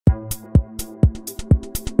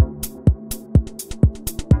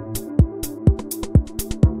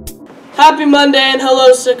Happy Monday and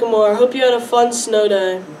hello Sycamore. Hope you had a fun snow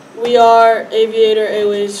day. We are Aviator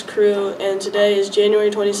Airways crew and today is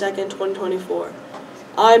January 22nd, 2024.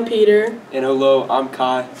 I'm Peter. And hello, I'm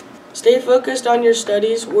Kai. Stay focused on your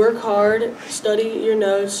studies, work hard, study your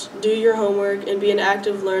notes, do your homework, and be an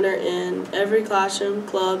active learner in every classroom,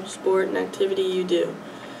 club, sport, and activity you do.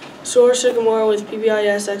 Soar Sycamore with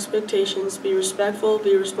PBIS expectations. Be respectful,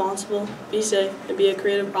 be responsible, be safe, and be a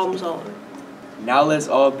creative problem solver. Now let's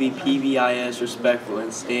all be PBIS respectful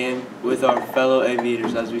and stand with our fellow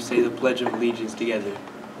aviators as we say the Pledge of Allegiance together.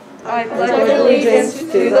 I pledge allegiance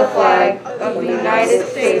to the flag of the United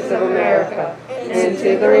States of America and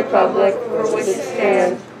to the republic for which it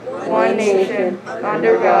stands, one nation,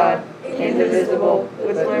 under God, indivisible,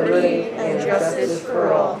 with liberty and justice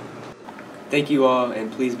for all. Thank you all,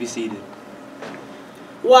 and please be seated.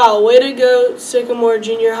 Wow, way to go Sycamore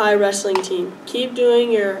Junior High wrestling team. Keep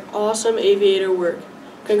doing your awesome aviator work.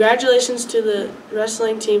 Congratulations to the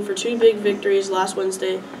wrestling team for two big victories last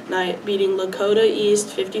Wednesday night, beating Lakota East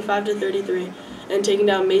 55-33 and taking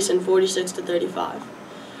down Mason 46-35,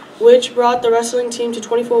 which brought the wrestling team to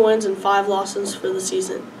 24 wins and 5 losses for the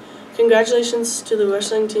season. Congratulations to the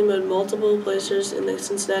wrestling team who had multiple placers in the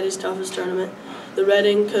Cincinnati's toughest tournament, the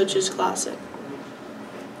Reading Coaches Classic.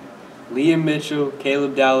 Liam Mitchell,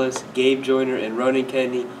 Caleb Dallas, Gabe Joyner, and Ronan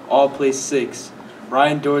Kennedy all placed 6th.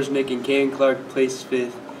 Ryan Dorsnick and Caden Clark placed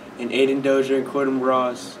 5th, and Aiden Dozier and Cordon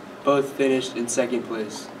Ross both finished in 2nd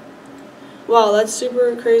place. Wow, that's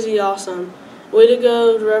super crazy awesome. Way to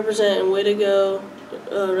go to represent and way to go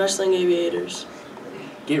wrestling aviators.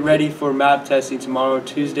 Get ready for map testing tomorrow,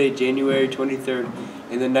 Tuesday, January 23rd,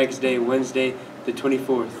 and the next day, Wednesday, the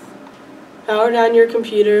 24th. Power down your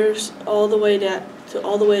computers all the way today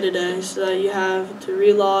so that you have to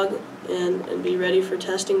relog and be ready for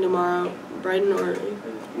testing tomorrow, bright and early.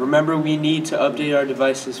 Remember, we need to update our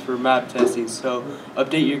devices for map testing, so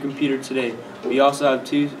update your computer today. We also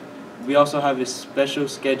have a special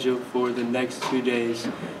schedule for the next 2 days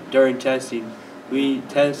during testing. We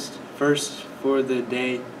test first for the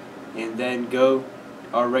day and then go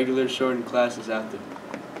our regular shortened classes after.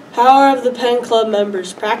 Power of the Pen Club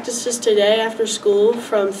members. Practices today after school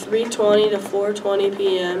from 3:20 to 4:20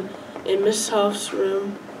 p.m. in Miss Huff's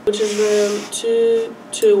room, which is room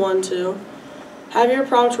 2212. Have your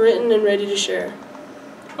prompt written and ready to share.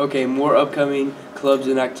 Okay, more upcoming clubs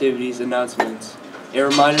and activities announcements. A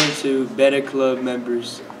reminder to Beta Club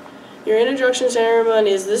members. Your introduction ceremony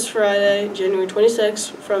is this Friday, January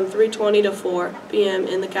 26th, from 3:20 to 4 p.m.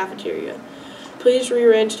 in the cafeteria. Please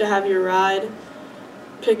rearrange to have your ride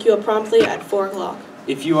pick you up promptly at 4 o'clock.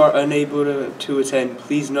 If you are unable to attend,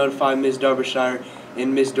 please notify Ms. Derbyshire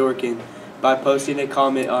and Ms. Dorkin by posting a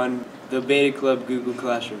comment on the Beta Club Google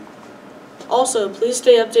Classroom. Also, please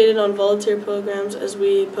stay updated on volunteer programs as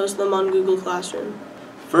we post them on Google Classroom.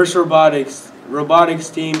 First robotics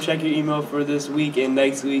team, check your email for this week and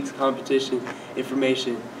next week's competition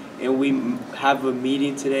information. And we have a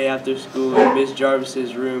meeting today after school in Miss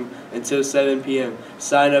Jarvis's room until 7 p.m.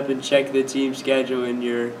 Sign up and check the team schedule in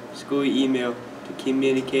your school email to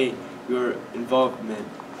communicate your involvement.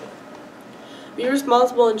 Be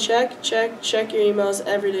responsible and check your emails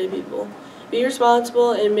every day, people. Be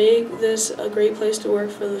responsible and make this a great place to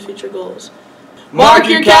work for the future goals. Mark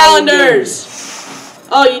your calendars!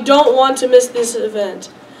 Oh, you don't want to miss this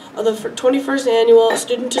event. The 21st Annual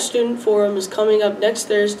Student-to-Student Forum is coming up next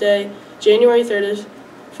Thursday, January 30th,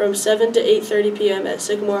 from 7 to 8:30 p.m. at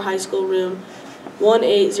Sycamore High School, room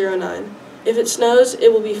 1809. If it snows,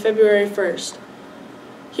 it will be February 1st.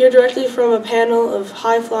 Hear directly from a panel of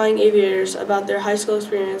high-flying aviators about their high school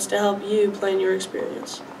experience to help you plan your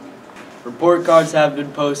experience. Report cards have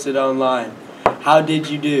been posted online. How did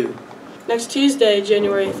you do? Next Tuesday,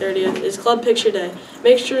 January 30th, is Club Picture Day.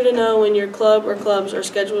 Make sure to know when your club or clubs are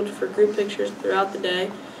scheduled for group pictures throughout the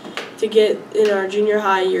day to get in our junior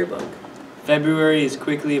high yearbook. February is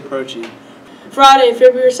quickly approaching. Friday,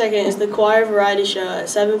 February 2nd, is the choir variety show at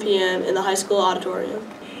 7 p.m. in the high school auditorium.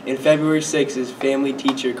 And February 6th is family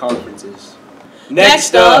teacher conferences.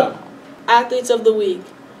 Next up, Athletes of the Week.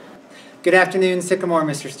 Good afternoon, Sycamore.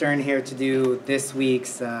 Mr. Stern here to do this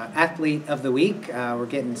week's Athlete of the Week. We're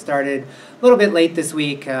getting started a little bit late this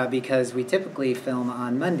week because we typically film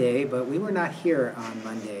on Monday, but we were not here on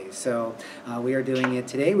Monday. So we are doing it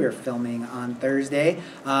today. We're filming on Thursday.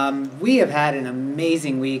 We have had an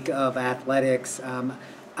amazing week of athletics.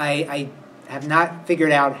 I have not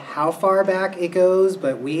figured out how far back it goes,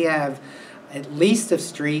 but we have at least a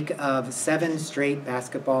streak of 7 straight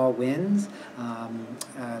basketball wins.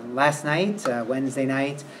 Last night, Wednesday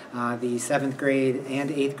night, the 7th grade and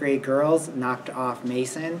 8th grade girls knocked off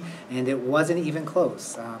Mason, and it wasn't even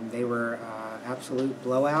close. They were absolute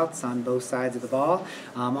blowouts on both sides of the ball.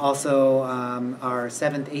 Also, our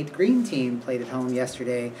 7th, 8th green team played at home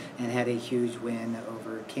yesterday and had a huge win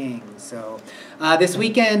over King. So this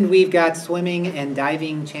weekend we've got swimming and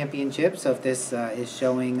diving championships. So if this is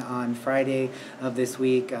showing on Friday of this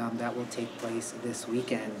week, that will take place this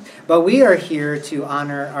weekend. But we are here to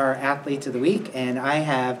honor our Athletes of the Week, and I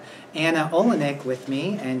have Anna Olenek with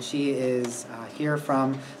me, and she is here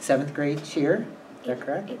from 7th grade cheer. Is that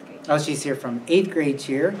correct? 8th grade. Oh, she's here from 8th grade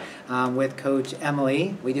cheer with Coach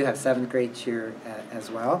Emily. We do have 7th grade cheer as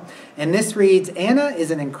well. And this reads, Anna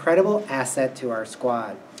is an incredible asset to our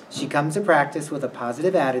squad. She comes to practice with a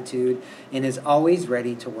positive attitude and is always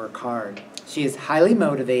ready to work hard. She is highly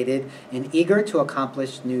motivated and eager to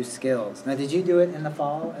accomplish new skills. Now, did you do it in the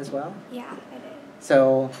fall as well? Yeah, I did.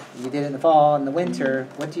 So you did it in the fall and the winter.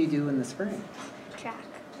 What do you do in the spring? Track.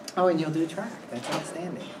 Oh, and you'll do track. That's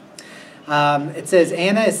outstanding. It says,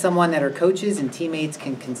 Anna is someone that her coaches and teammates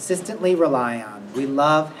can consistently rely on. We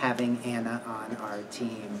love having Anna on our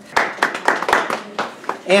team.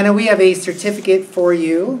 Anna, we have a certificate for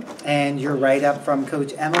you, and you're right up from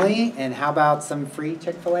Coach Emily. And how about some free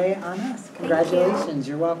Chick-fil-A on us? Congratulations.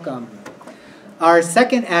 You're welcome. Our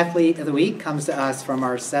second athlete of the week comes to us from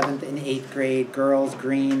our 7th and 8th grade girls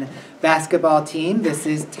green basketball team. This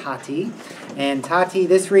is Tati. And Tati,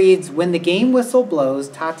 this reads, when the game whistle blows,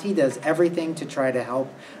 Tati does everything to try to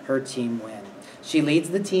help her team win. She leads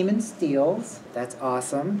the team in steals. That's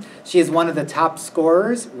awesome. She is one of the top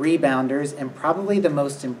scorers, rebounders, and probably the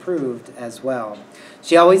most improved as well.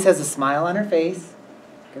 She always has a smile on her face.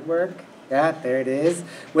 Good work. Yeah, there it is.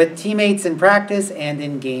 With teammates in practice and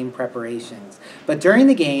in game preparations. But during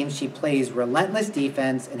the game, she plays relentless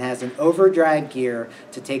defense and has an overdrive gear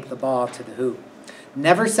to take the ball to the hoop.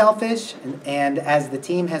 Never selfish, and as the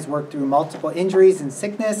team has worked through multiple injuries and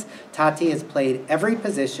sickness, Tati has played every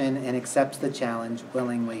position and accepts the challenge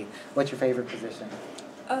willingly. What's your favorite position?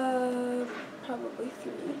 Probably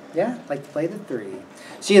 3. Yeah, like to play the 3.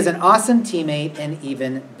 She is an awesome teammate and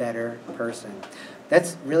even better person.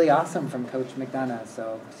 That's really awesome from Coach McDonough.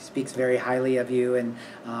 So he speaks very highly of you, and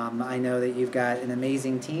I know that you've got an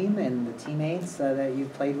amazing team and the teammates that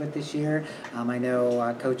you've played with this year. I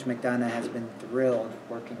know Coach McDonough has been thrilled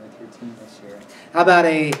working with your team this year. How about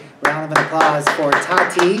a round of applause for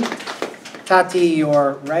Tati? Tati,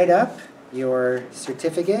 you're right up, your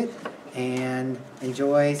certificate, and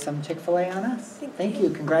enjoy some Chick-fil-A on us. Thank you.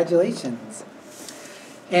 Congratulations.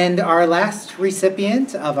 And our last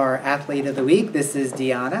recipient of our Athlete of the Week, this is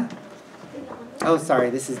Deanna. Oh, sorry,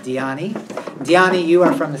 this is Deani. Deani, you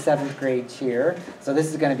are from the 7th grade cheer, so this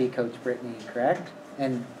is going to be Coach Brittany, correct?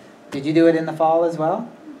 And did you do it in the fall as well?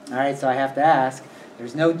 All right, so I have to ask,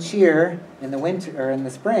 there's no cheer in the winter or in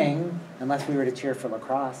the spring unless we were to cheer for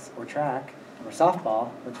lacrosse or track or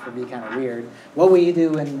softball, which would be kind of weird. What will you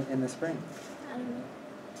do in the spring? I don't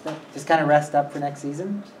know. Just kind of rest up for next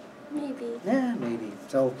season? Maybe. Yeah, maybe.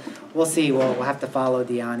 So we'll see. We'll have to follow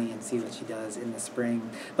Deani and see what she does in the spring.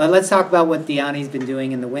 But let's talk about what Deani's been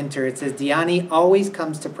doing in the winter. It says Deani always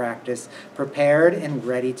comes to practice prepared and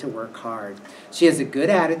ready to work hard. She has a good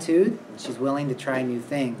attitude, and she's willing to try new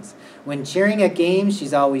things. When cheering at games,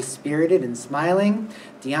 she's always spirited and smiling.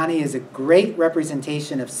 Deani is a great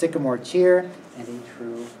representation of Sycamore cheer and a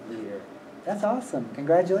true leader. That's awesome.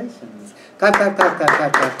 Congratulations. Clap, clap, clap, clap,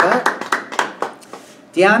 clap, clap, clap.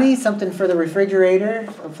 Deani, something for the refrigerator.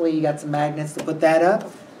 Hopefully you got some magnets to put that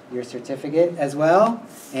up. Your certificate as well.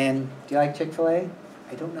 And do you like Chick-fil-A?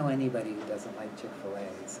 I don't know anybody who doesn't like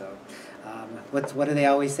Chick-fil-A. So what do they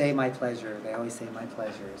always say? My pleasure. They always say my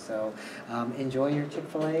pleasure. So enjoy your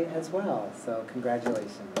Chick-fil-A as well. So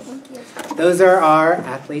congratulations. Thank you. Those are our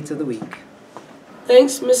Athletes of the Week.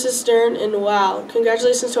 Thanks, Mrs. Stern, and wow,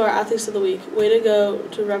 congratulations to our Athletes of the Week. Way to go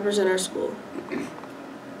to represent our school.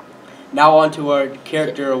 Now on to our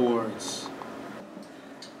character awards.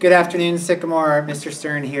 Good afternoon, Sycamore. Mr.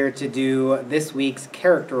 Stern here to do this week's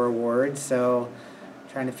character awards. So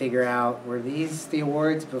trying to figure out, were these the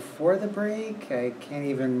awards before the break? I can't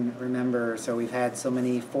even remember. So we've had so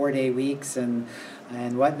many 4-day weeks and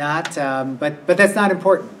whatnot. But that's not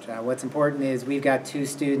important. What's important is we've got 2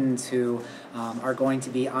 students who are going to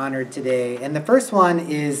be honored today. And the first one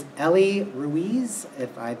is Ellie Ruiz,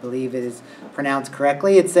 if I believe it is pronounced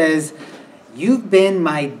correctly. It says, "You've been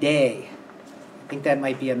my day." I think that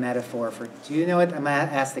might be a metaphor for, do you know what, I'm going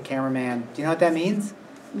to ask the cameraman, do you know what that means?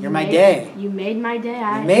 You're my day. You made my day.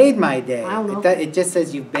 You made my day. I don't know. It just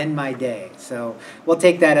says you've been my day. So we'll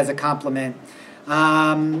take that as a compliment.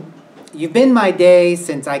 You've been my day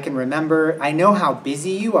since I can remember. I know how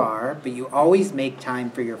busy you are, but you always make time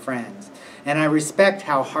for your friends. And I respect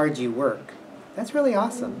how hard you work. That's really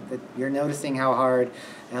awesome that you're noticing how hard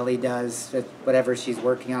Ellie does with whatever she's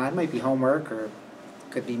working on. It might be homework, or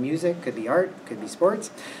could be music, could be art, could be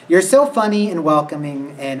sports. You're so funny and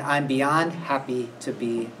welcoming, and I'm beyond happy to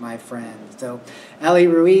be my friend. So, Ellie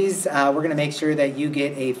Ruiz, we're going to make sure that you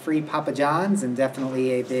get a free Papa John's, and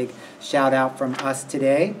definitely a big shout out from us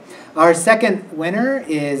today. Our second winner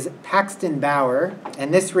is Paxton Bauer,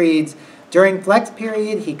 and this reads, during flex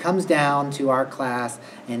period, he comes down to our class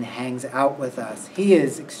and hangs out with us. He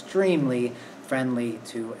is extremely friendly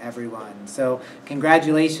to everyone. So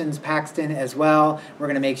congratulations, Paxton, as well. We're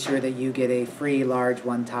going to make sure that you get a free large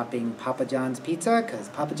one-topping Papa John's pizza, because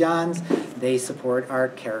Papa John's, they support our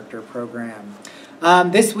character program.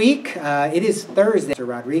 This week, it is Thursday. Mr.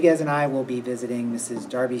 Rodriguez and I will be visiting Mrs.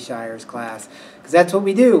 Darbyshire's class, because that's what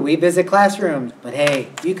we do. We visit classrooms. But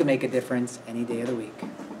hey, you can make a difference any day of the week.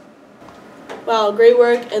 Wow, great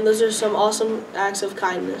work, and those are some awesome acts of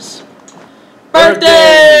kindness.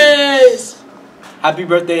 Birthdays! Happy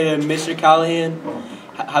birthday to Mr. Callahan.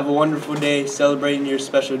 Have a wonderful day celebrating your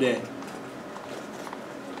special day.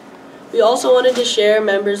 We also wanted to share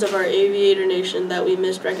members of our Aviator Nation that we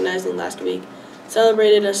missed recognizing last week,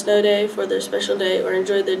 celebrated a snow day for their special day, or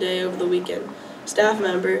enjoyed their day over the weekend. Staff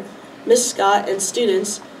member, Miss Scott, and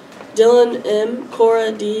students, Dylan M.,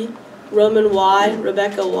 Cora D., Roman Y.,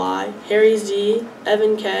 Rebecca Y., Harry Z.,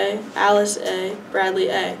 Evan K., Alice A., Bradley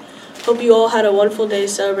A. Hope you all had a wonderful day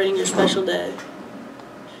celebrating your special day.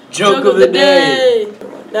 Joke of the day!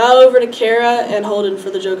 Now over to Kara and Holden for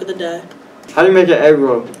the joke of the day. How do you make an egg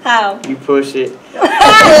roll? How? You push it.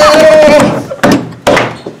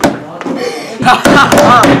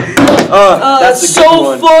 That's a good so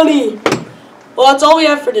one. funny! Well, that's all we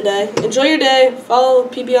have for today. Enjoy your day, follow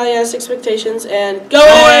PBIS expectations, and go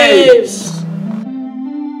Waves!